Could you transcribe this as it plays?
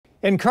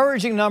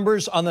Encouraging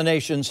numbers on the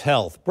nation's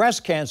health.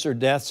 Breast cancer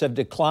deaths have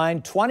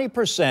declined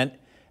 20%,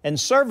 and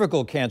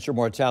cervical cancer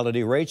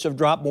mortality rates have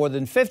dropped more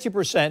than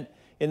 50%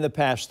 in the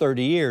past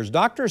 30 years.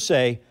 Doctors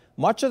say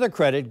much of the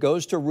credit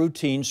goes to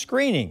routine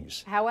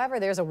screenings. However,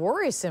 there's a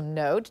worrisome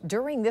note.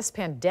 During this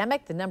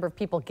pandemic, the number of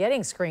people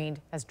getting screened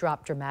has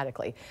dropped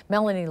dramatically.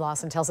 Melanie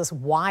Lawson tells us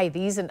why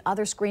these and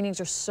other screenings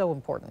are so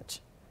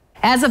important.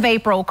 As of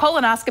April,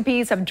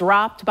 colonoscopies have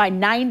dropped by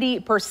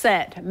 90%.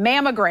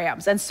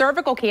 Mammograms and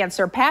cervical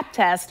cancer Pap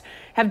tests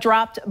have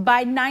dropped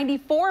by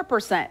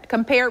 94%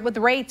 compared with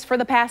rates for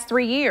the past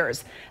 3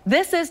 years.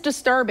 This is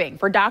disturbing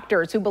for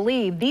doctors who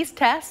believe these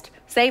tests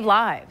save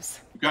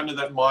lives. We've gotten to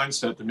that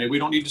mindset that maybe we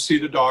don't need to see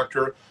the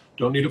doctor,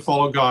 don't need to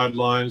follow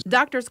guidelines.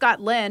 Dr. Scott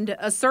Lind,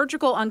 a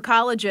surgical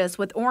oncologist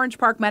with Orange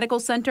Park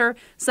Medical Center,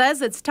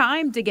 says it's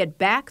time to get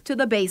back to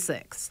the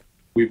basics.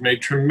 We've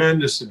made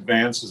tremendous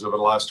advances over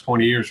the last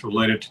 20 years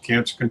related to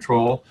cancer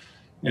control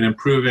and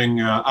improving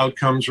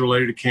outcomes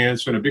related to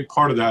cancer, and a big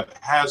part of that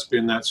has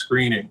been that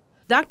screening.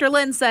 Dr.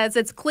 Lind says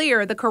it's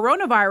clear the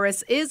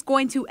coronavirus is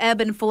going to ebb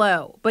and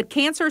flow, but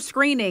cancer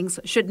screenings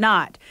should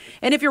not.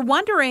 And if you're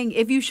wondering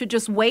if you should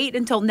just wait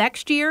until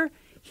next year,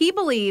 he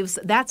believes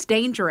that's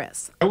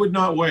dangerous. I would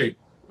not wait.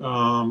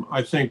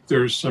 I think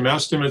there's some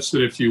estimates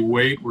that if you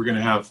wait, we're going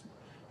to have,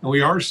 and we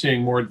are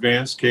seeing more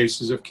advanced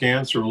cases of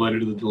cancer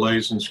related to the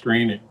delays in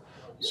screening.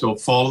 So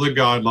follow the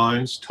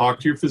guidelines, talk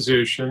to your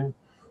physician,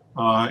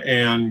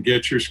 and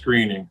get your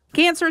screening.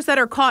 Cancers that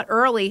are caught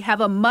early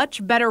have a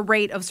much better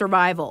rate of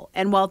survival.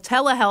 And while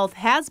telehealth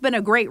has been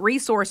a great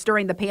resource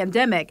during the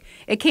pandemic,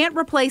 it can't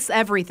replace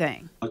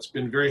everything. It's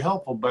been very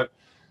helpful, but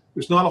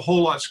there's not a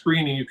whole lot of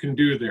screening you can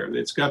do there.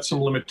 It's got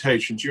some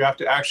limitations. You have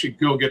to actually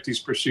go get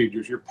these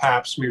procedures, your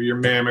Pap smear, your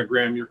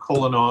mammogram, your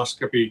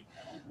colonoscopy,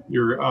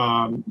 your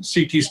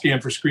CT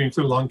scan for screening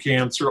for lung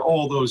cancer,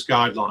 all those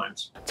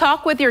guidelines.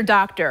 Talk with your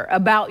doctor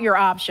about your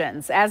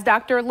options. As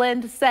Dr.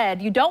 Lind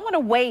said, you don't want to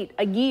wait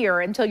a year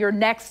until your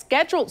next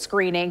scheduled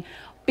screening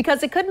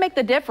because it could make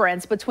the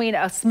difference between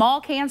a small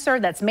cancer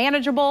that's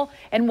manageable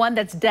and one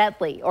that's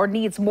deadly or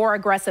needs more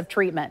aggressive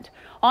treatment.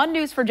 On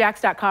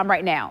news4jax.com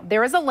right now,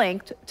 there is a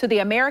link to the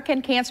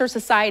American Cancer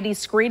Society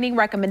screening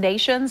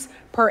recommendations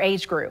per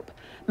age group.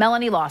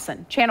 Melanie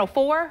Lawson, Channel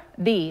 4,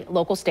 the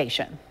local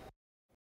station.